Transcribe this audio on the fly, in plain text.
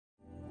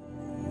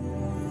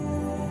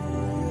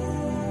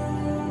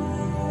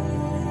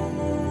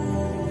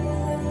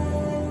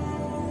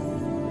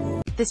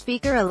The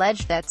speaker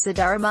alleged that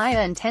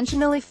Siddaramaiah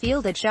intentionally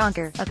fielded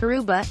Shankar, a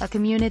Kuruba, a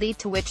community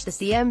to which the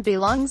CM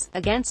belongs,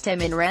 against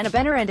him in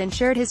Ranebennur and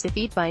ensured his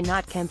defeat by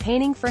not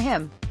campaigning for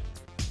him.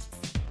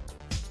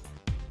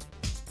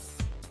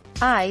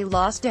 "I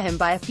lost to him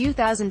by a few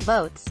thousand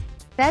votes.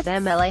 That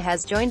MLA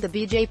has joined the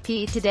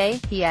BJP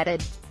today," he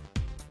added.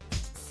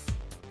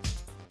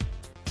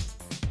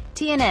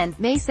 TNN,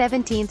 May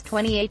 17,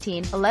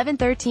 2018,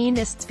 11:13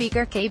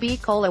 ISTSpeaker KB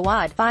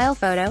Koliwad. File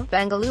photo,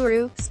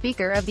 Bengaluru,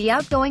 Speaker of the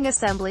outgoing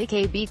Assembly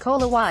K B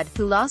Koliwad,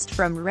 who lost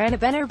from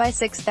Ranebennur by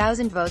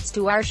 6,000 votes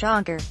to R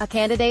Shankar, a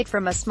candidate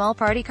from a small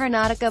party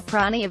Karnataka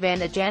Pragnyav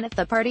and Janat.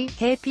 The party,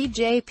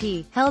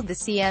 KPJP, held the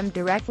CM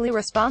directly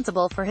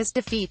responsible for his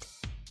defeat.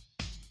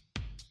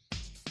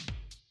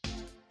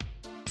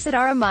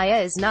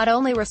 "Siddaramaiah is not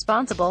only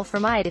responsible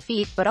for my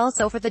defeat but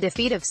also for the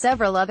defeat of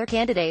several other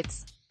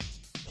candidates.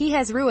 He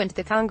has ruined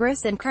the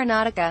Congress in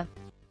Karnataka.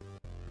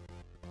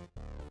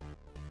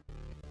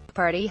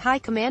 Party high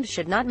command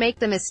should not make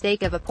the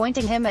mistake of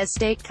appointing him as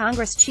state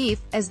Congress chief,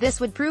 as this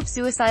would prove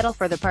suicidal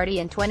for the party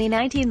in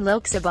 2019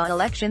 Lok Sabha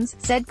elections,"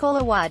 said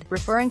Koliwad,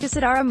 referring to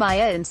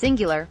Siddaramaiah in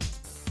singular.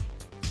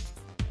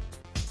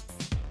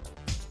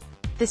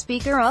 The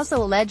speaker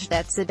also alleged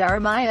that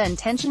Siddaramaiah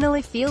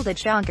intentionally fielded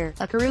Shankar,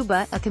 a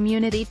Kuruba, a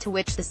community to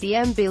which the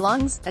CM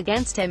belongs,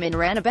 against him in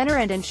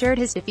Ranebennur and ensured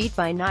his defeat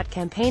by not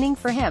campaigning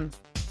for him.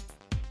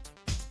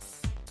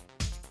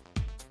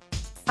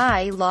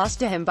 "I lost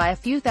to him by a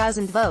few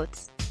thousand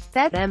votes.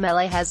 That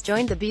MLA has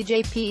joined the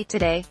BJP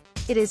today.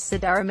 It is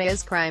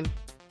Siddaramaiah's crime.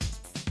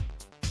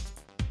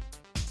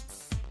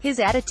 His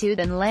attitude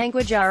and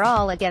language are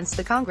all against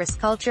the Congress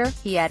culture,"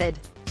 he added.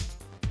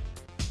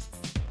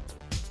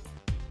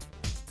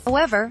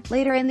 However,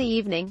 later in the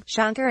evening,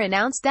 Shankar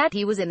announced that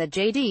he was in the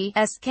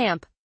JDS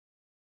camp.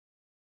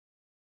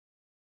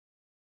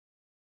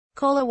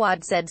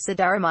 Koliwad said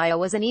Siddaramaiah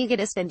was an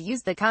egotist and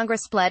used the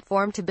Congress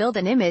platform to build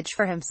an image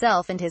for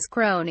himself and his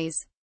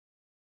cronies.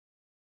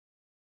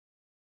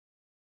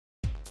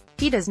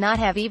 "He does not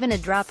have even a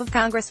drop of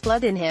Congress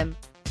blood in him.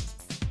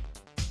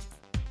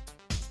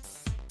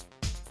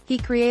 He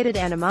created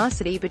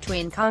animosity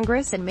between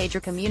Congress and major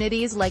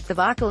communities like the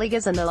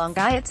Bakaligas and the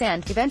Longayats,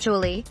 and,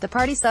 eventually, the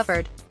party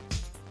suffered.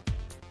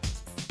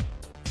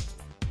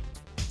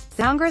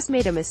 The Congress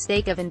made a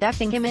mistake of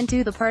inducting him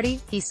into the party,"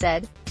 he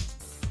said.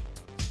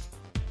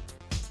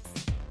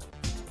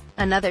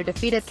 Another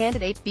defeated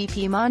candidate,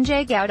 BP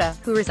Manjay Gowda,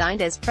 who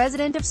resigned as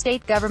president of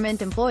State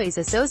Government Employees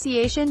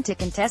Association to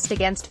contest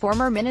against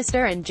former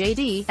minister and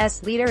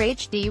JDS leader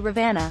HD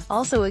Ravana,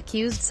 also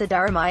accused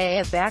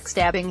Siddaramaiah of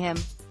backstabbing him.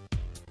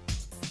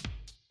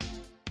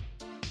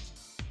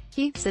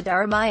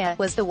 "Siddaramaiah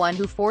was the one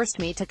who forced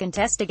me to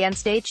contest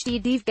against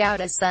HD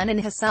Gowda's son and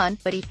Hassan,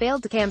 but he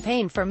failed to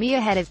campaign for me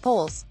ahead of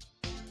polls.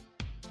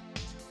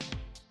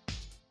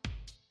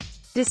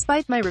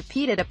 Despite my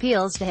repeated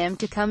appeals to him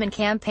to come and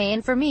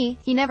campaign for me,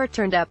 he never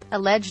turned up,"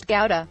 alleged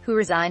Gowda, who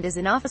resigned as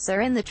an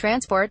officer in the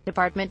Transport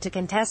Department to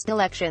contest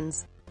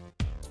elections.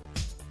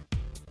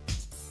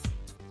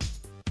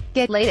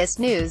 Get latest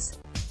news.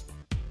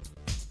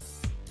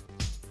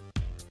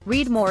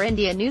 Read more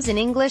India news in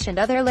English and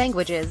other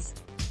languages.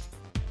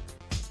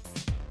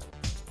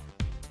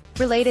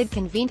 Related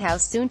convened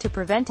house soon to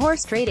prevent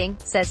horse trading,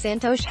 says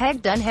Santosh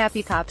Hegde.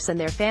 Unhappy cops and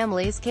their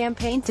families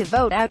campaign to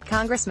vote out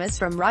Congressmen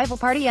from rival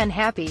party.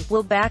 Unhappy,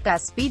 will back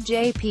us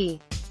BJP.